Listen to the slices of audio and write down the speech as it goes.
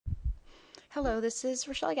Hello, this is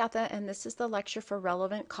Rochelle Agatha, and this is the lecture for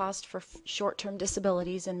Relevant Cost for Short-Term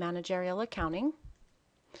Disabilities in Managerial Accounting.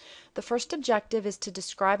 The first objective is to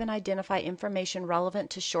describe and identify information relevant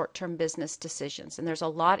to short-term business decisions. And there's a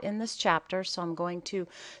lot in this chapter, so I'm going to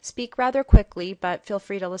speak rather quickly, but feel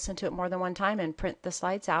free to listen to it more than one time and print the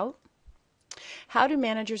slides out. How do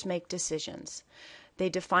managers make decisions? They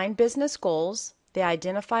define business goals, they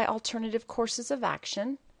identify alternative courses of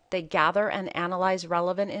action, they gather and analyze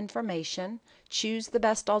relevant information, choose the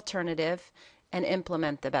best alternative, and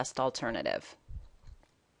implement the best alternative.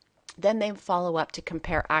 Then they follow up to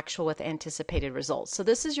compare actual with anticipated results. So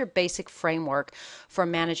this is your basic framework for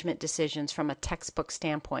management decisions from a textbook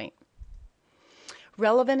standpoint.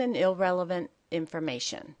 Relevant and irrelevant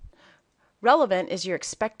information. Relevant is your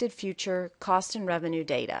expected future cost and revenue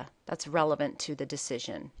data. That's relevant to the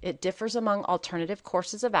decision. It differs among alternative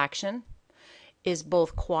courses of action, is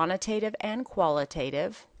both quantitative and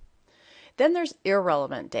qualitative. Then there's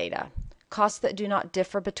irrelevant data, costs that do not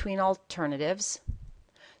differ between alternatives,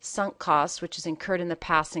 sunk costs, which is incurred in the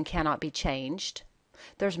past and cannot be changed.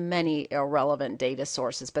 There's many irrelevant data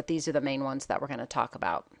sources, but these are the main ones that we're going to talk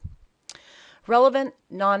about. Relevant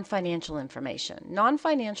non-financial information.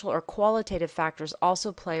 Non-financial or qualitative factors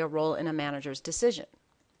also play a role in a manager's decision.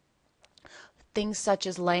 Things such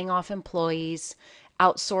as laying off employees,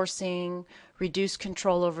 outsourcing, reduced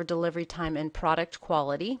control over delivery time and product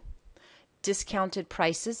quality, discounted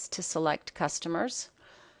prices to select customers.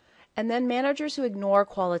 And then managers who ignore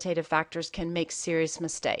qualitative factors can make serious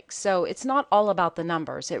mistakes. So it's not all about the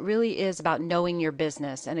numbers. It really is about knowing your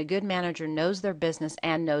business. And a good manager knows their business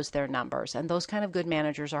and knows their numbers. And those kind of good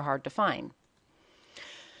managers are hard to find.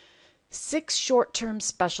 6 short-term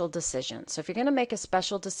special decisions. So if you're going to make a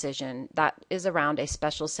special decision, that is around a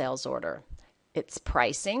special sales order. It's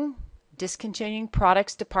pricing, discontinuing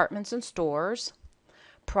products, departments, and stores,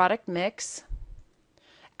 product mix,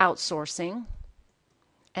 outsourcing,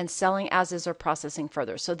 and selling as is or processing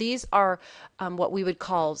further. So these are what we would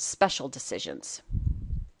call special decisions.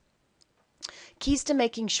 Keys to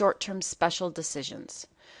making short-term special decisions.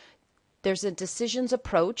 There's a decisions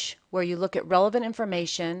approach where you look at relevant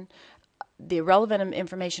information, the relevant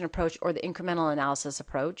information approach or the incremental analysis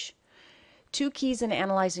approach. 2 keys in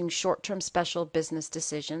analyzing short-term special business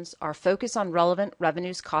decisions are focus on relevant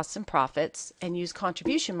revenues, costs, and profits, and use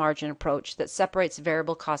contribution margin approach that separates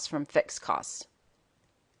variable costs from fixed costs.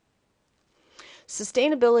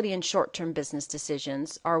 Sustainability and short-term business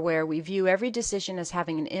decisions are where we view every decision as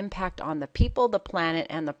having an impact on the people, the planet,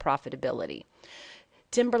 and the profitability.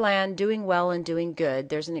 Timberland, Doing Well and Doing Good,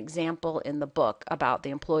 there's an example in the book about the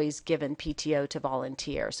employees given PTO to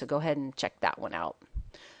volunteer, so go ahead and check that one out.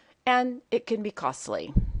 And it can be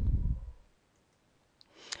costly.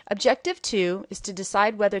 Objective 2 is to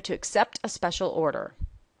decide whether to accept a special order.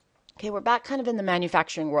 Okay, we're back kind of in the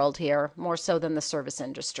manufacturing world here, more so than the service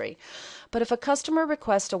industry. But if a customer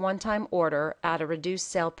requests a one-time order at a reduced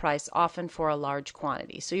sale price, often for a large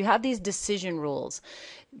quantity. So you have these decision rules.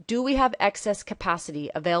 Do we have excess capacity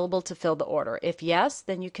available to fill the order? If yes,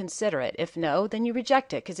 then you consider it. If no, then you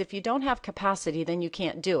reject it. Because if you don't have capacity, then you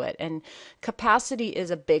can't do it. And capacity is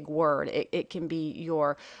a big word. It can be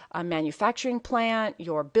your manufacturing plant,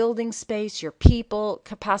 your building space, your people.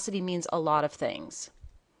 Capacity means a lot of things.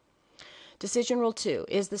 Decision Rule 2.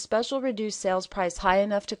 Is the special reduced sales price high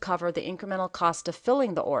enough to cover the incremental cost of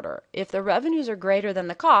filling the order? If the revenues are greater than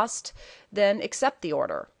the cost, then accept the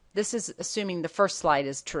order. This is assuming the first slide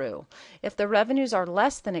is true. If the revenues are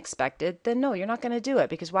less than expected, then no, you're not going to do it,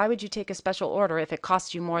 because why would you take a special order if it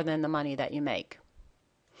costs you more than the money that you make?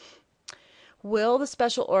 Will the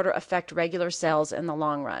special order affect regular sales in the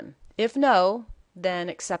long run? If no, then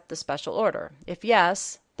accept the special order. If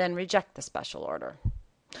yes, then reject the special order.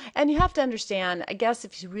 And you have to understand, I guess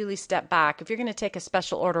if you really step back, if you're going to take a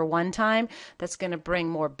special order one time that's going to bring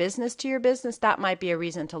more business to your business, that might be a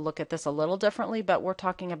reason to look at this a little differently, but we're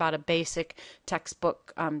talking about a basic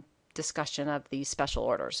textbook discussion of these special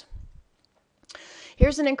orders.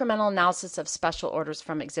 Here's an incremental analysis of special orders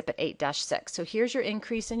from Exhibit 8-6. So here's your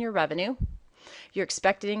increase in your revenue, your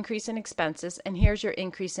expected increase in expenses, and here's your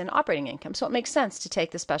increase in operating income. So it makes sense to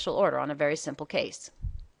take the special order on a very simple case.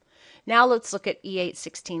 Now let's look at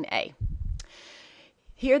E816A.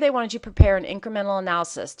 Here they wanted you to prepare an incremental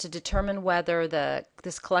analysis to determine whether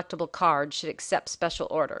this collectible card should accept special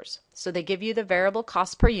orders. So they give you the variable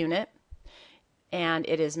cost per unit, and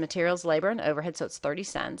it is materials, labor, and overhead, so it's 30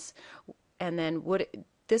 cents. And then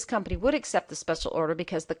this company would accept the special order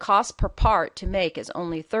because the cost per part to make is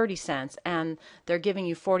only 30 cents and they're giving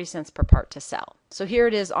you 40 cents per part to sell. So here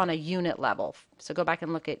it is on a unit level. So go back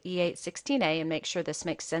and look at E816A and make sure this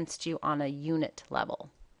makes sense to you on a unit level.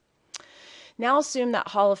 Now assume that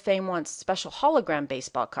Hall of Fame wants special hologram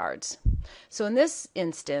baseball cards. So in this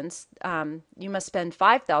instance, you must spend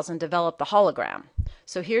 $5,000 to develop the hologram.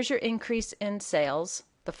 So here's your increase in sales,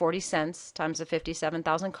 the 40 cents times the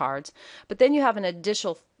 57,000 cards, but then you have an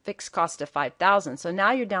additional fixed cost of $5,000. So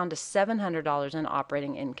now you're down to $700 in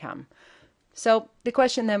operating income. So the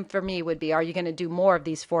question then for me would be, are you going to do more of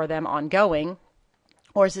these for them ongoing,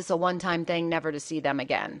 or is this a one-time thing, never to see them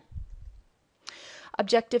again?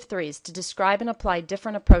 Objective 3 is to describe and apply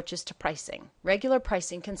different approaches to pricing. Regular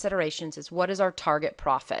pricing considerations is what is our target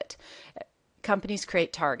profit? Companies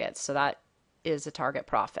create targets, so that is a target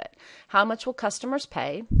profit. How much will customers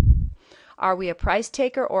pay? Are we a price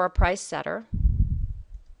taker or a price setter?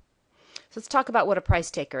 So let's talk about what a price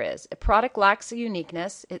taker is. A product lacks a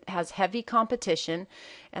uniqueness, it has heavy competition,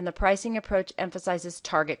 and the pricing approach emphasizes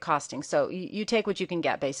target costing. So you take what you can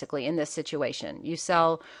get basically in this situation. You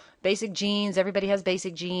sell basic jeans, everybody has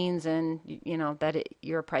basic jeans, and you know that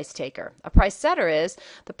you're a price taker. A price setter is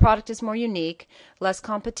the product is more unique, less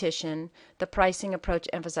competition, the pricing approach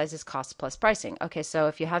emphasizes cost plus pricing. Okay, so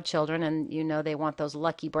if you have children and you know they want those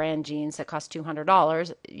Lucky brand jeans that cost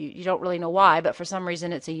 $200, you don't really know why, but for some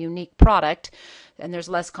reason it's a unique product and there's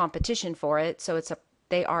less competition for it, so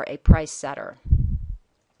they are a price setter.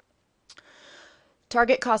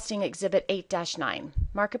 Target costing exhibit 8-9.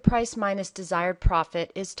 Market price minus desired profit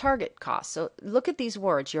is target cost. So look at these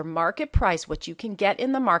words. Your market price, what you can get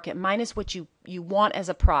in the market, minus what you want as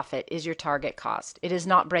a profit is your target cost. It is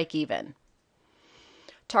not break even.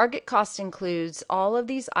 Target cost includes all of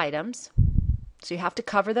these items. So you have to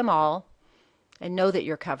cover them all and know that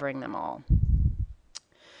you're covering them all.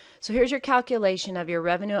 So here's your calculation of your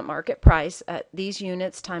revenue at market price at these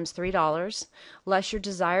units times $3 less your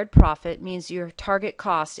desired profit means your target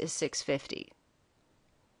cost is $650.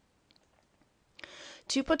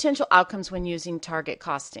 Two potential outcomes when using target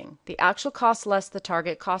costing. The actual cost less the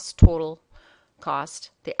target cost total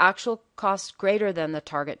cost. The actual cost greater than the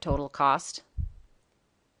target total cost.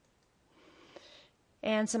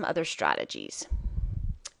 And some other strategies.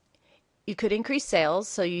 You could increase sales,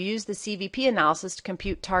 so you use the CVP analysis to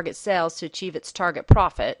compute target sales to achieve its target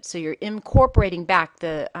profit. So you're incorporating back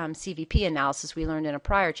the CVP analysis we learned in a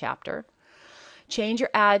prior chapter. Change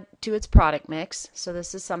your ad to its product mix. So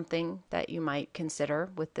this is something that you might consider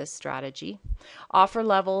with this strategy. Offer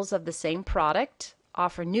levels of the same product.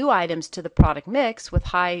 Offer new items to the product mix with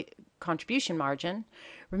high contribution margin.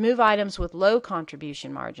 Remove items with low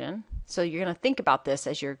contribution margin. So you're going to think about this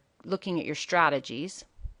as you're looking at your strategies.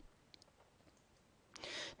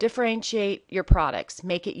 Differentiate your products.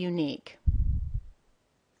 Make it unique.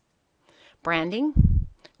 Branding,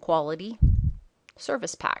 quality,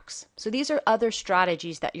 service packs. So these are other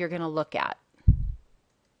strategies that you're going to look at.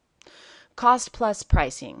 Cost plus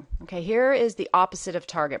pricing. Okay, here is the opposite of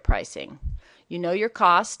target pricing. You know your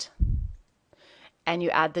cost and you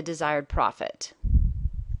add the desired profit.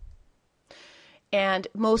 And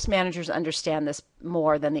most managers understand this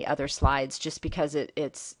more than the other slides just because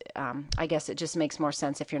it's I guess it just makes more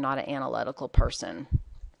sense if you're not an analytical person.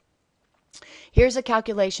 Here's a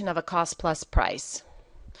calculation of a cost plus price.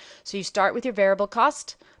 So you start with your variable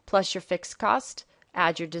cost plus your fixed cost,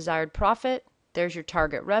 add your desired profit. There's your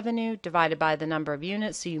target revenue divided by the number of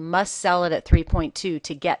units. So you must sell it at 3.2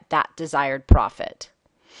 to get that desired profit.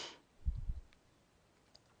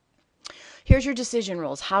 Here's your decision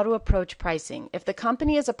rules, how to approach pricing. If the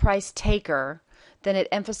company is a price taker, then it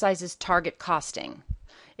emphasizes target costing.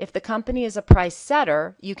 If the company is a price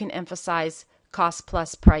setter, you can emphasize cost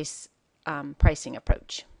plus price pricing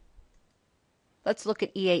approach. Let's look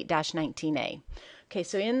at E8-19A. Okay,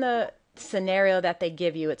 so in the scenario that they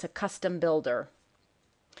give you, it's a custom builder.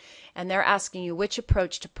 And they're asking you which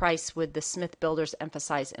approach to price would the Smith builders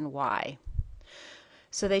emphasize and why.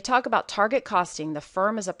 So they talk about target costing. The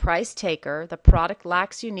firm is a price taker, the product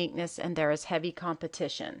lacks uniqueness, and there is heavy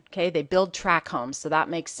competition. Okay, they build track homes, so that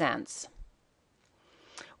makes sense.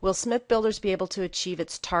 Will Smith Builders be able to achieve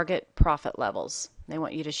its target profit levels? They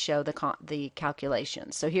want you to show the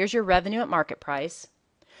calculations. So here's your revenue at market price,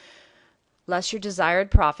 less your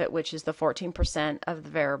desired profit, which is the 14% of the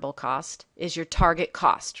variable cost, is your target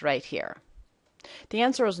cost right here. The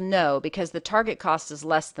answer is no, because the target cost is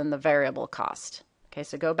less than the variable cost. Okay,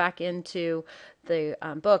 so go back into the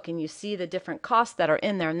book and you see the different costs that are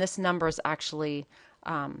in there, and this number is actually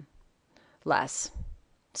less.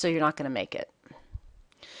 So you're not going to make it.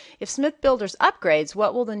 If Smith Builders upgrades,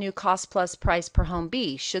 what will the new cost plus price per home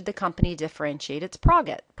be? Should the company differentiate its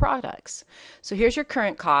products? So here's your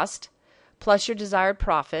current cost plus your desired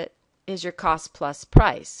profit is your cost plus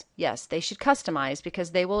price. Yes, they should customize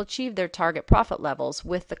because they will achieve their target profit levels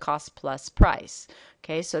with the cost plus price.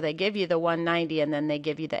 Okay, so they give you the 190 and then they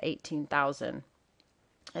give you the 18,000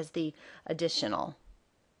 as the additional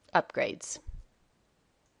upgrades.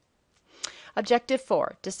 Objective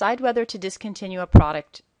 4, decide whether to discontinue a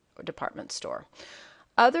product or department store.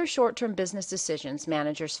 Other short-term business decisions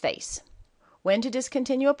managers face. When to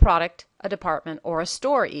discontinue a product, a department, or a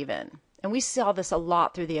store even. And we saw this a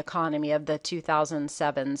lot through the economy of the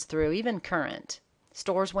 2007s through even current.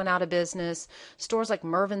 Stores went out of business. Stores like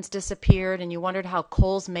Mervyn's disappeared, and you wondered how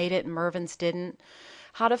Kohl's made it and Mervyn's didn't.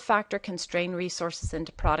 How to factor constrained resources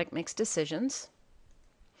into product mix decisions.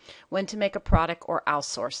 When to make a product or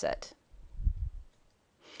outsource it.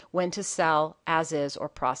 When to sell as is or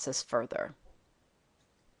process further.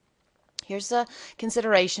 Here's a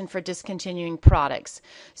consideration for discontinuing products.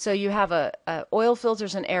 So you have oil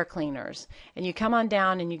filters and air cleaners, and you come on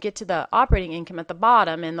down and you get to the operating income at the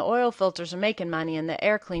bottom, and the oil filters are making money and the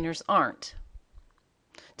air cleaners aren't.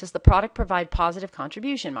 Does the product provide positive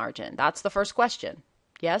contribution margin? That's the first question.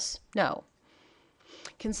 Yes? No?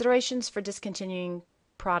 Considerations for discontinuing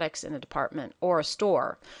products in a department or a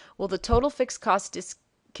store. Will the total fixed cost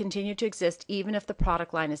continue to exist even if the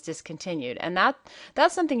product line is discontinued? And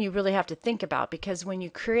that's something you really have to think about, because when you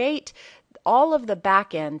create all of the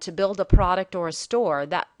back end to build a product or a store,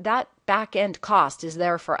 that back end cost is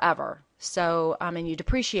there forever. So and you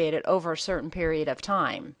depreciate it over a certain period of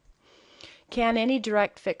time. Can any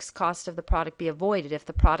direct fixed cost of the product be avoided if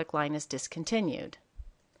the product line is discontinued?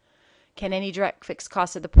 Can any direct fixed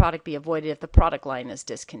cost of the product be avoided if the product line is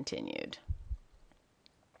discontinued?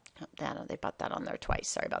 They put that on there twice.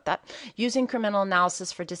 Sorry about that. Use incremental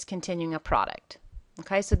analysis for discontinuing a product.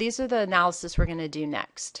 Okay, so these are the analysis we're going to do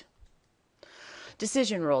next.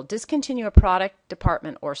 Decision rule. Discontinue a product,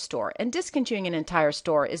 department, or store. And discontinuing an entire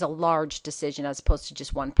store is a large decision as opposed to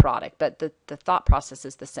just one product, but the thought process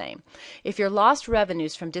is the same. If your lost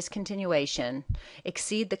revenues from discontinuation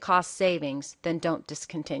exceed the cost savings, then don't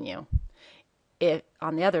discontinue. If,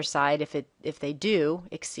 on the other side, if they do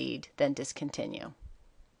exceed, then discontinue.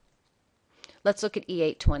 Let's look at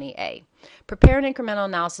E820A. Prepare an incremental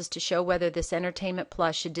analysis to show whether this Entertainment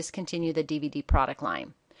Plus should discontinue the DVD product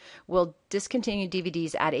line. Will discontinue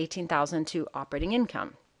DVDs add $18,000 to operating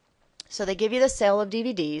income? So they give you the sale of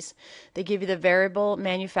DVDs, they give you the variable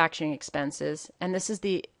manufacturing expenses, and this is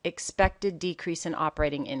the expected decrease in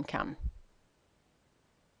operating income.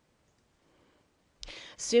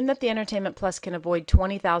 Assume that the Entertainment Plus can avoid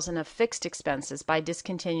 $20,000 of fixed expenses by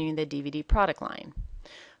discontinuing the DVD product line.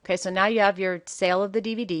 Okay, so now you have your sale of the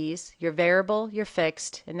DVDs, your variable, your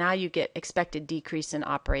fixed, and now you get expected decrease in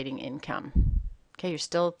operating income. Okay, you're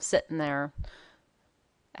still sitting there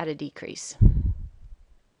at a decrease.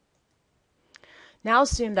 Now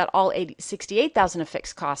assume that all $68,000 of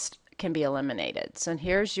fixed costs can be eliminated. So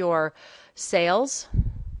here's your sales,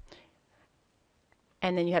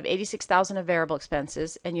 and then you have $86,000 of variable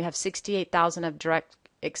expenses, and you have $68,000 of direct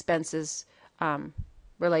expenses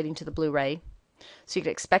relating to the Blu-ray. So you get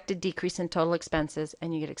expected decrease in total expenses,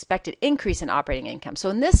 and you get expected increase in operating income. So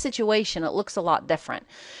in this situation, it looks a lot different.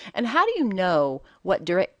 And how do you know what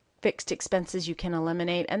direct fixed expenses you can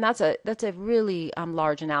eliminate? And that's a really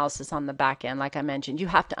large analysis on the back end. Like I mentioned, you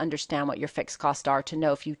have to understand what your fixed costs are to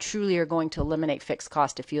know if you truly are going to eliminate fixed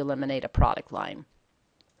cost if you eliminate a product line.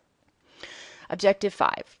 Objective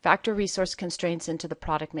 5, factor resource constraints into the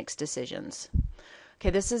product mix decisions. Okay,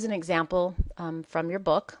 this is an example from your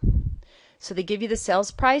book. So they give you the sales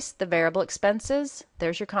price, the variable expenses.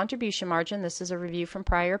 There's your contribution margin. This is a review from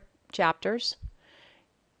prior chapters.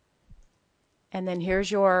 And then here's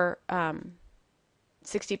your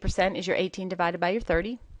 60% is your 18 divided by your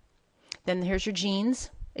 30. Then here's your jeans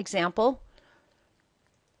example.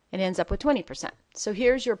 It ends up with 20%. So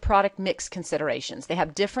here's your product mix considerations. They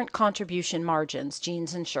have different contribution margins,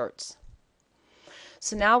 jeans and shirts.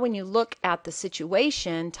 So now when you look at the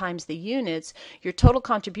situation times the units, your total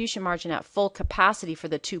contribution margin at full capacity for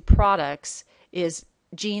the two products is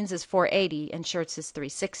jeans is 480 and shirts is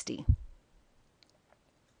 360.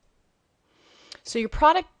 So your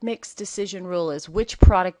product mix decision rule is which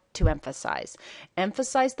product to emphasize.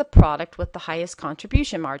 Emphasize the product with the highest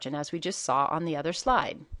contribution margin, as we just saw on the other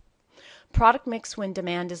slide. Product mix when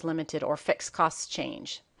demand is limited or fixed costs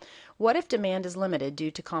change. What if demand is limited due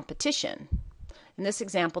to competition? In this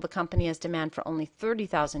example, the company has demand for only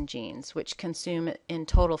 30,000 jeans, which consume in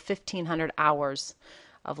total 1,500 hours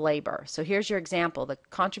of labor. So here's your example, the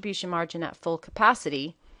contribution margin at full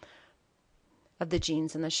capacity of the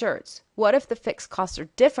jeans and the shirts. What if the fixed costs are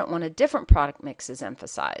different when a different product mix is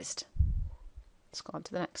emphasized? Let's go on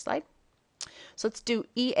to the next slide. So let's do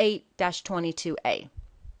E8-22A.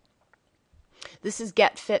 This is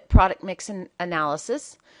Get Fit Product Mix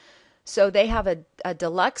Analysis. So they have a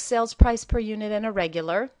deluxe sales price per unit and a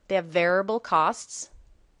regular. They have variable costs,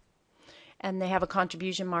 and they have a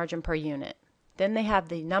contribution margin per unit. Then they have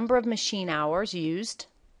the number of machine hours used,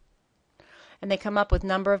 and they come up with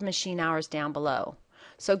number of machine hours down below.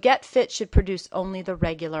 So Get Fit should produce only the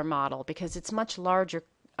regular model because it's much larger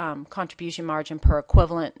contribution margin per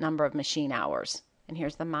equivalent number of machine hours. And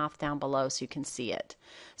here's the math down below so you can see it.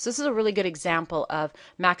 So this is a really good example of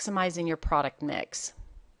maximizing your product mix.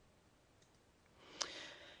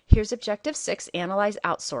 Here's objective 6, analyze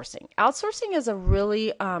outsourcing. Outsourcing is a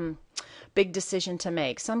really big decision to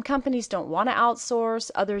make. Some companies don't want to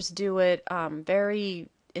outsource, others do it very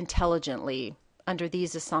intelligently under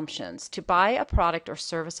these assumptions: to buy a product or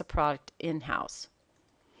service a product in-house.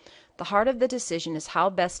 The heart of the decision is how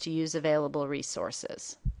best to use available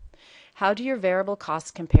resources. How do your variable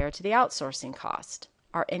costs compare to the outsourcing cost?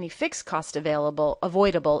 Are any fixed costs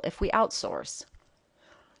avoidable if we outsource?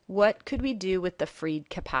 What could we do with the freed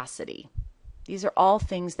capacity? These are all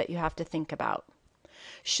things that you have to think about.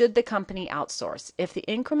 Should the company outsource? If the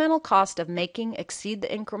incremental cost of making exceed the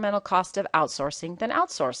incremental cost of outsourcing, then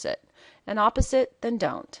outsource it. And opposite, then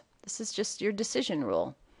don't. This is just your decision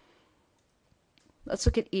rule. Let's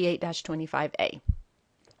look at E8-25A.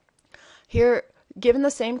 Here, given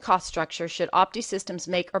the same cost structure, should OptiSystems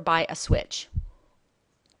make or buy a switch?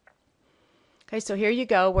 Okay, so here you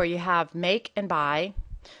go where you have make and buy,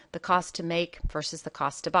 the cost to make versus the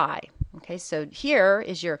cost to buy. Okay, so here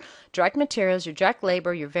is your direct materials, your direct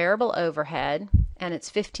labor, your variable overhead, and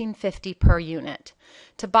it's $15.50 per unit.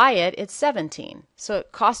 To buy it, it's $17. So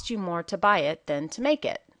it costs you more to buy it than to make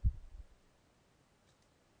it.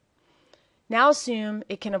 Now assume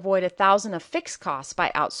it can avoid $1,000 of fixed costs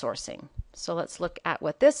by outsourcing. So let's look at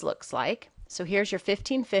what this looks like. So here's your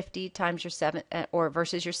 $15.50 times your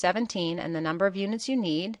versus your 17 and the number of units you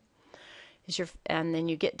need. And then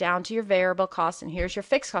you get down to your variable costs, and here's your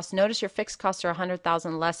fixed costs. Notice your fixed costs are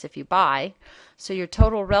 $100,000 less if you buy. So your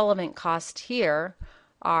total relevant costs here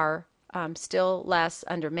are still less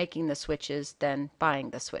under making the switches than buying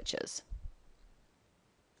the switches.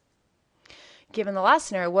 Given the last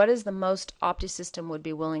scenario, what is the most OptiSystem would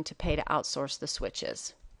be willing to pay to outsource the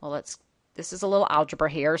switches? Well, this is a little algebra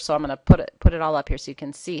here, so I'm going to put it all up here so you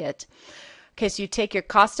can see it. Okay, so you take your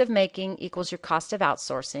cost of making equals your cost of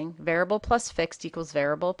outsourcing. Variable plus fixed equals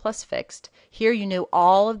variable plus fixed. Here you know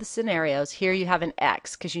all of the scenarios. Here you have an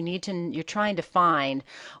X because you're trying to find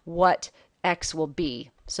what X will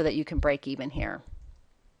be so that you can break even here.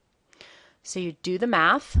 So you do the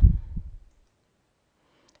math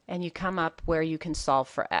and you come up where you can solve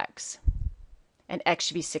for X. And X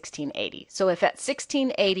should be 1680. So if at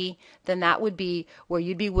 1680, then that would be where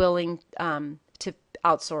you'd be willing to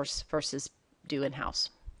outsource versus do in-house.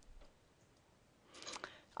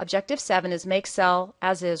 Objective 7 is make, sell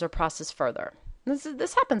as is, or process further.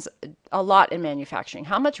 This happens a lot in manufacturing.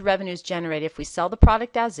 How much revenue is generated if we sell the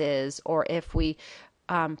product as is, or if we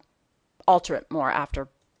alter it more after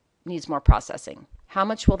needs more processing? How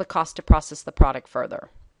much will the cost to process the product further?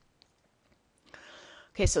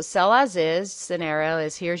 Okay, so sell as is scenario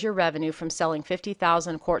is here's your revenue from selling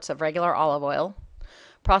 50,000 quarts of regular olive oil.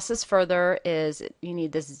 Process further is you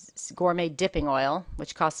need this gourmet dipping oil,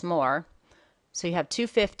 which costs more. So you have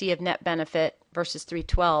 $250 of net benefit versus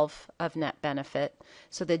 $312 of net benefit.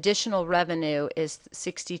 So the additional revenue is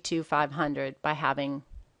 $62,500 by having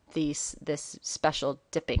this special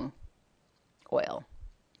dipping oil.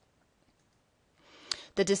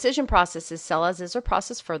 The decision process is sell as is or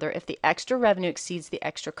process further. If the extra revenue exceeds the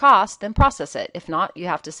extra cost, then process it. If not, you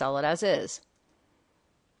have to sell it as is.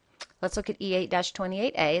 Let's look at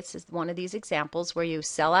E8-28A. It's one of these examples where you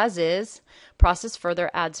sell as is, process further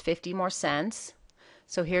adds 50 more cents.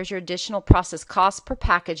 So here's your additional process cost per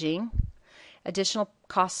packaging, additional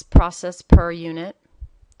cost process per unit.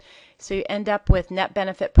 So you end up with net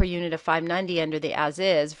benefit per unit of $5.90 under the as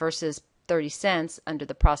is versus 30 cents under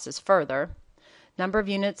the process further. Number of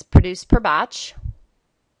units produced per batch.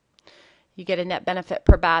 You get a net benefit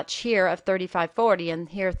per batch here of $35.40 and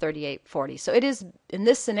here $38.40. So it is, in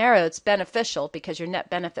this scenario, it's beneficial because your net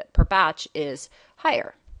benefit per batch is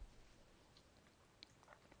higher.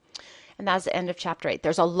 And that's the end of chapter 8.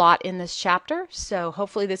 There's a lot in this chapter, so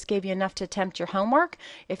hopefully this gave you enough to attempt your homework.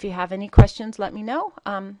 If you have any questions, let me know.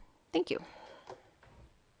 Thank you.